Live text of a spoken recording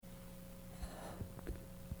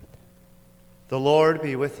The Lord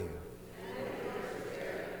be with you.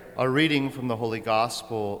 A reading from the Holy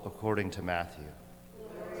Gospel according to Matthew.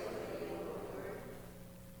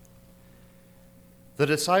 The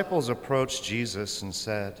disciples approached Jesus and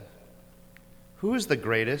said, "Who is the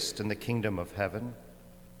greatest in the kingdom of heaven?"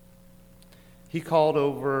 He called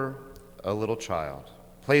over a little child,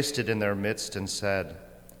 placed it in their midst, and said,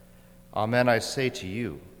 "Amen, I say to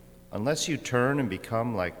you, unless you turn and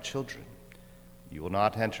become like children, you will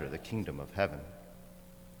not enter the kingdom of heaven.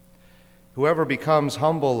 Whoever becomes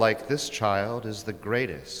humble like this child is the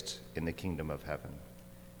greatest in the kingdom of heaven.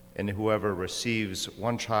 And whoever receives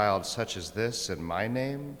one child such as this in my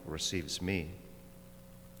name receives me.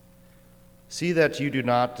 See that you do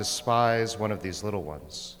not despise one of these little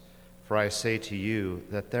ones, for I say to you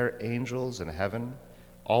that their angels in heaven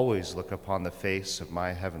always look upon the face of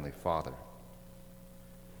my heavenly Father.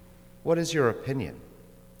 What is your opinion?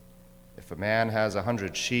 If a man has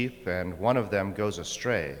 100 sheep and one of them goes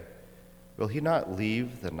astray, will he not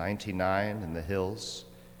leave the 99 in the hills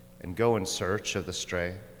and go in search of the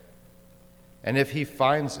stray? And if he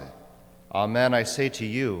finds it, amen, I say to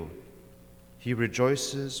you, he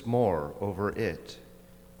rejoices more over it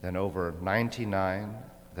than over 99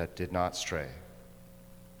 that did not stray.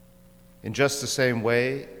 In just the same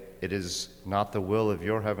way, it is not the will of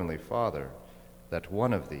your heavenly Father that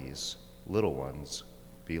one of these little ones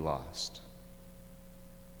be lost."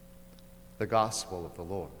 The Gospel of the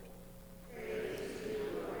Lord. Praise to you,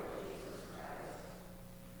 Lord Jesus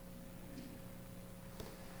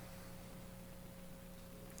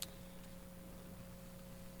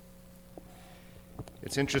Christ.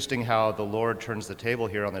 It's interesting how the Lord turns the table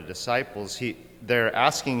here on the disciples. They're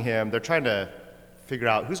asking him, they're trying to figure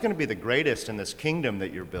out who's going to be the greatest in this kingdom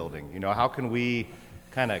that you're building. You know, how can we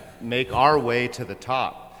kind of make our way to the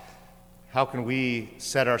top? How can we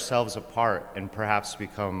set ourselves apart and perhaps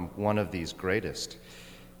become one of these greatest?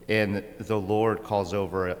 And the Lord calls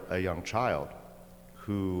over a young child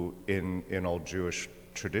who, in old Jewish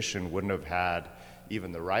tradition, wouldn't have had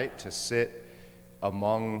even the right to sit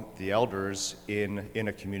among the elders in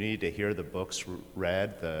a community to hear the books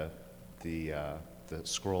read, the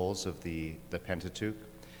scrolls of the Pentateuch.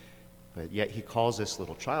 But yet he calls this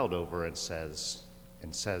little child over and says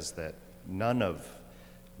that none of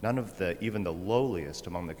even the lowliest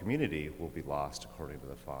among the community will be lost according to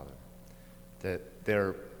the Father. That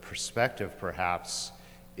their perspective perhaps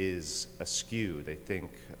is askew. They're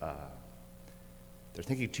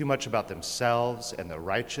thinking too much about themselves and the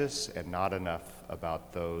righteous and not enough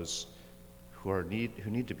about those who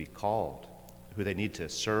need to be called, who they need to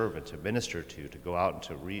serve and to minister to go out and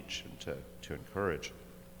to reach and to encourage.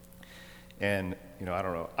 And, I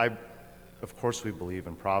don't know, of course we believe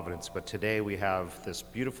in providence, but today we have this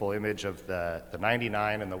beautiful image of the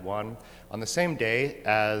 99 and the 1 on the same day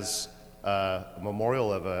as a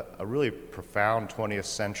memorial of a really profound 20th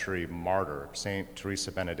century martyr, St.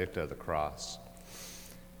 Teresa Benedicta of the Cross.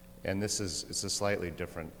 And it's a slightly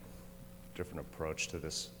different approach to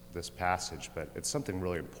this passage, but it's something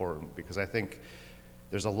really important because I think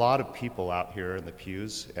there's a lot of people out here in the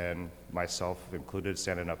pews, and myself included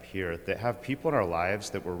standing up here, that have people in our lives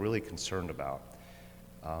that we're really concerned about.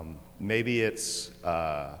 Maybe it's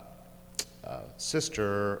a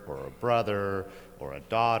sister or a brother or a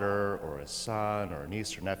daughter or a son or a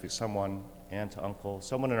niece or nephew, someone, aunt, uncle,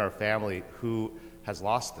 someone in our family who has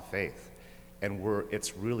lost the faith, and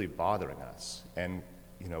it's really bothering us. And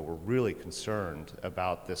we're really concerned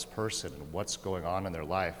about this person and what's going on in their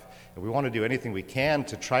life. And we want to do anything we can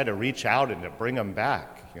to try to reach out and to bring them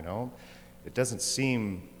back, It doesn't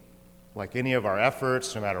seem like any of our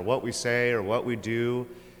efforts, no matter what we say or what we do,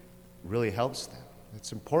 really helps them.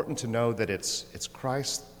 It's important to know that it's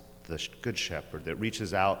Christ, the Good Shepherd, that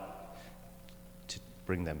reaches out to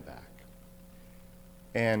bring them back.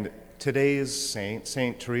 And today's saint,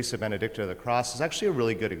 St. Teresa Benedicta of the Cross, is actually a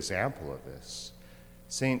really good example of this.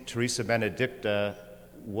 St. Teresa Benedicta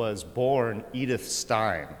was born Edith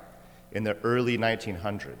Stein in the early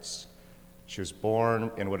 1900s. She was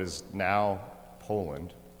born in what is now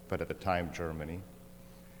Poland, but at the time Germany.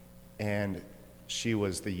 And she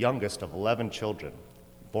was the youngest of 11 children,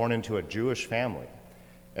 born into a Jewish family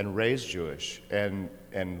and raised Jewish and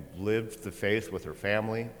lived the faith with her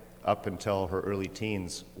family up until her early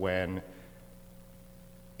teens, when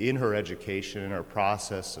in her education, in her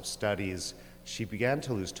process of studies, she began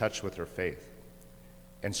to lose touch with her faith,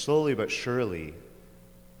 and slowly but surely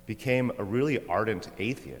became a really ardent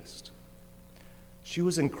atheist. She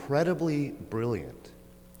was incredibly brilliant,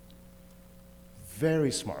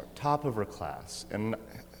 very smart, top of her class, and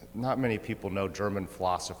not many people know German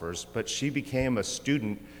philosophers, but she became a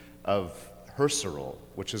student of Husserl,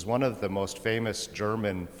 which is one of the most famous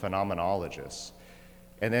German phenomenologists.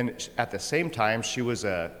 And then at the same time, she was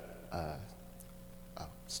a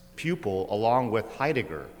pupil along with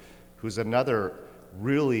Heidegger, who's another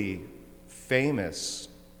really famous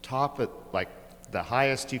like the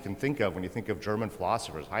highest you can think of when you think of German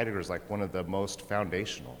philosophers. Heidegger is like one of the most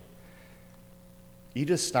foundational.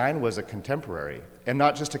 Edith Stein was a contemporary, and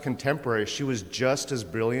not just a contemporary, she was just as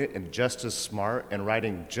brilliant and just as smart and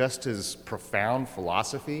writing just as profound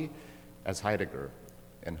philosophy as Heidegger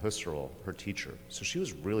and Husserl, her teacher. So she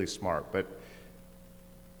was really smart, but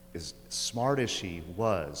as smart as she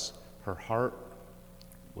was, her heart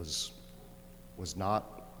was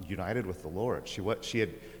not united with the Lord. She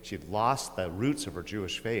had lost the roots of her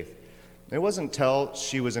Jewish faith. And it wasn't until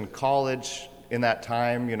she was in college in that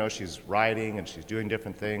time, she's writing and she's doing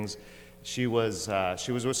different things. She was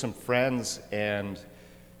with some friends, and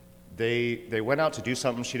they went out to do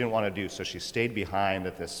something she didn't want to do, so she stayed behind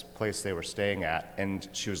at this place they were staying at, and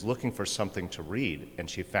she was looking for something to read, and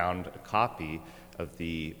she found a copy of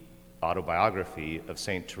the autobiography of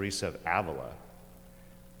St. Teresa of Avila.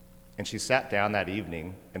 And she sat down that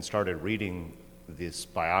evening and started reading this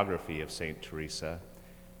biography of St. Teresa,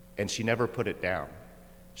 and she never put it down.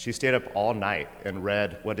 She stayed up all night and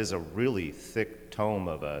read what is a really thick tome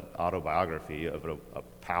of an autobiography of a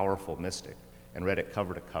powerful mystic, and read it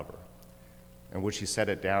cover to cover. And when she set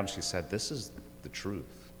it down, she said, "This is the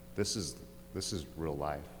truth. This is real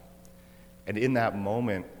life." And in that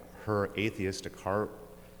moment, her atheistic heart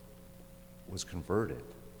was converted.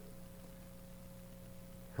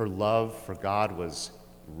 Her love for God was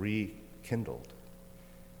rekindled.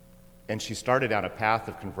 And she started down a path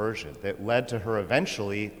of conversion that led to her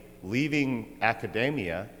eventually leaving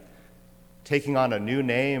academia, taking on a new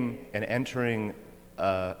name, and entering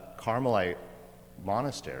a Carmelite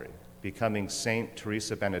monastery, becoming Saint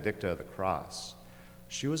Teresa Benedicta of the Cross.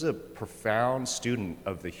 She was a profound student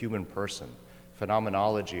of the human person.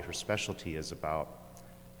 Phenomenology, her specialty, is about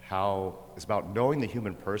knowing the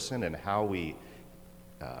human person and how we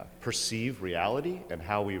perceive reality and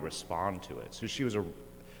how we respond to it. So she was a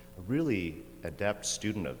really adept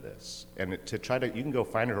student of this. And you can go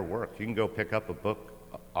find her work. You can go pick up a book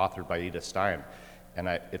authored by Edith Stein, and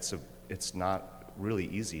it's not really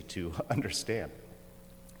easy to understand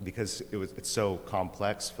because it's so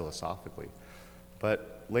complex philosophically.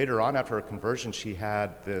 But later on, after her conversion, she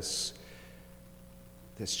had this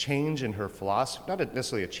change in her philosophy, not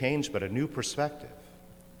necessarily a change, but a new perspective.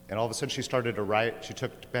 And all of a sudden she started to write. She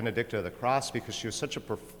took Benedicta of the Cross because she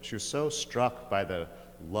was so struck by the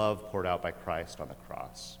love poured out by Christ on the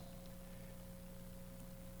cross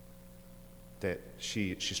that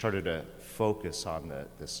she started to focus on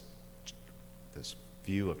this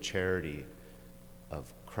view of charity,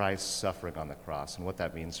 of Christ's suffering on the cross and what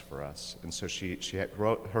that means for us. And so she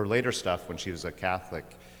wrote her later stuff when she was a Catholic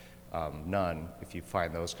nun. If you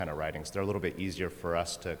find those kind of writings, they're a little bit easier for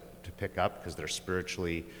us to pick up because they're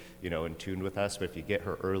spiritually, in tune with us. But if you get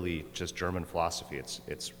her early, just German philosophy,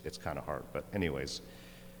 it's kind of hard. But anyways,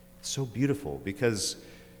 so beautiful because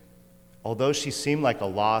although she seemed like a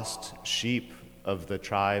lost sheep of the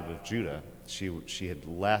tribe of Judah, she had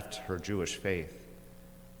left her Jewish faith.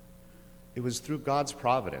 It was through God's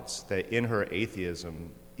providence that in her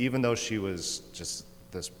atheism, even though she was just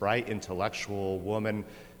this bright intellectual woman,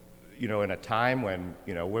 in a time when,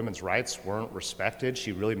 women's rights weren't respected,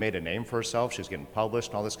 she really made a name for herself. She was getting published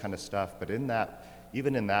and all this kind of stuff. But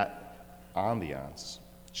even in that ambiance,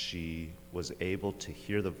 she was able to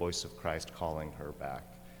hear the voice of Christ calling her back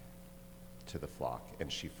to the flock,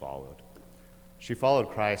 and she followed. She followed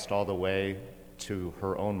Christ all the way to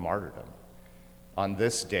her own martyrdom. On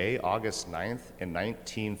this day, August 9th, in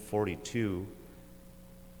 1942,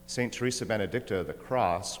 St. Teresa Benedicta of the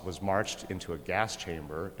Cross was marched into a gas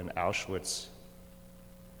chamber in Auschwitz,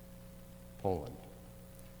 Poland.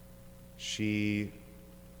 She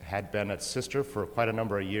had been a sister for quite a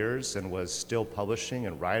number of years and was still publishing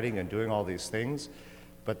and writing and doing all these things.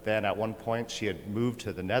 But then at one point she had moved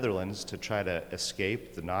to the Netherlands to try to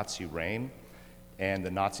escape the Nazi reign, and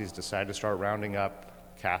the Nazis decided to start rounding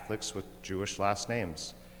up Catholics with Jewish last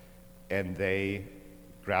names. And they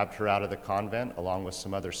grabbed her out of the convent along with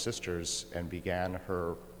some other sisters and began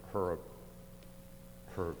her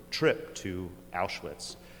trip to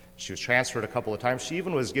Auschwitz. She was transferred a couple of times. She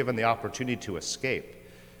even was given the opportunity to escape.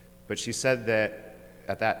 But she said that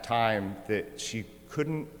at that time that she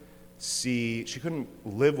couldn't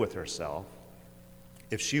live with herself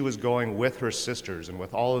if she was going with her sisters and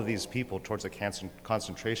with all of these people towards a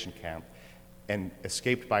concentration camp and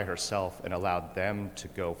escaped by herself and allowed them to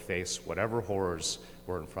go face whatever horrors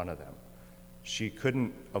were in front of them. She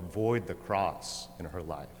couldn't avoid the cross in her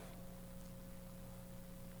life.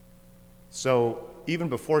 So even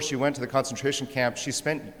before she went to the concentration camp, she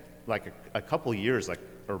spent like a couple years,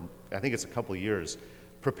 or I think it's a couple years,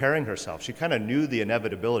 preparing herself. She kind of knew the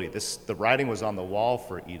inevitability. The writing was on the wall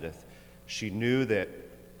for Edith. She knew that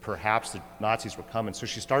perhaps the Nazis were coming, so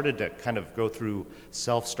she started to kind of go through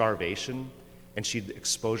self-starvation, and she'd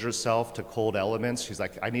expose herself to cold elements. She's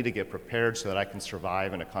like, I need to get prepared so that I can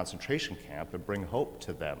survive in a concentration camp and bring hope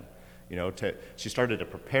to them. She started to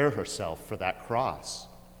prepare herself for that cross.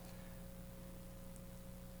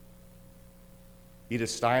 Edith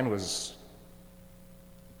Stein was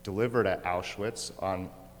delivered at Auschwitz on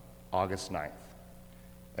August 9th.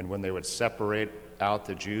 And when they would separate out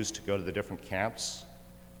the Jews to go to the different camps,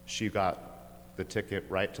 she got the ticket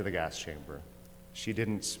right to the gas chamber. She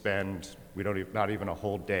didn't spend, not even a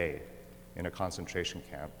whole day in a concentration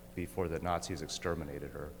camp before the Nazis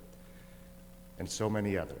exterminated her, and so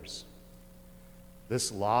many others.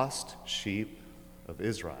 This lost sheep of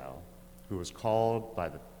Israel, who was called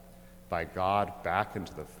by God back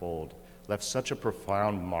into the fold, left such a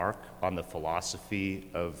profound mark on the philosophy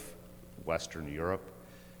of Western Europe,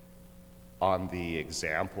 on the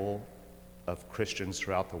example of Christians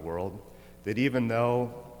throughout the world, that even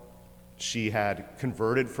though she had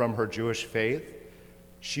converted from her Jewish faith,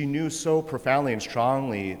 she knew so profoundly and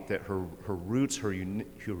strongly that her roots,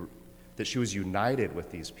 that she was united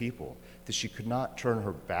with these people, that she could not turn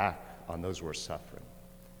her back on those who were suffering.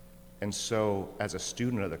 And so, as a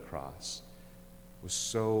student of the cross, was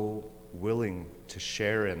so willing to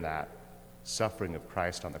share in that suffering of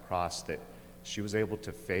Christ on the cross that she was able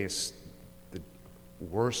to face the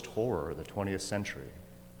worst horror of the 20th century.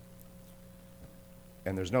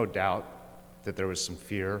 And there's no doubt that there was some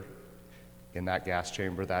fear in that gas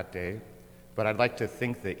chamber that day, but I'd like to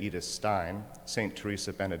think that Edith Stein, St.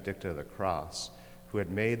 Teresa Benedicta of the Cross, who had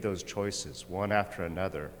made those choices one after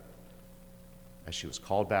another as she was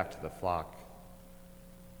called back to the flock,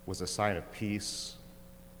 was a sign of peace,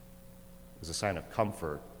 was a sign of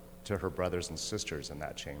comfort to her brothers and sisters in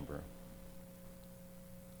that chamber.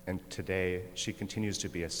 And today, she continues to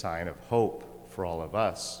be a sign of hope for all of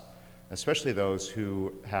us, especially those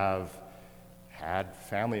who have had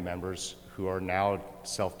family members who are now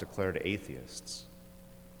self-declared atheists.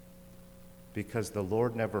 Because the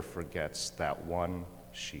Lord never forgets that one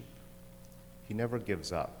sheep. He never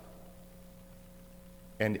gives up.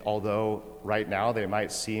 And although right now they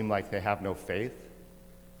might seem like they have no faith,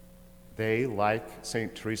 they, like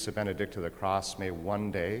St. Teresa Benedicta of the Cross, may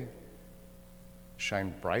one day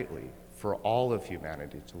shine brightly for all of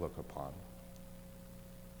humanity to look upon.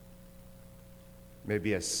 May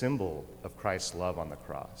be a symbol of Christ's love on the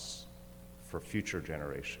cross for future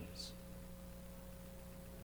generations.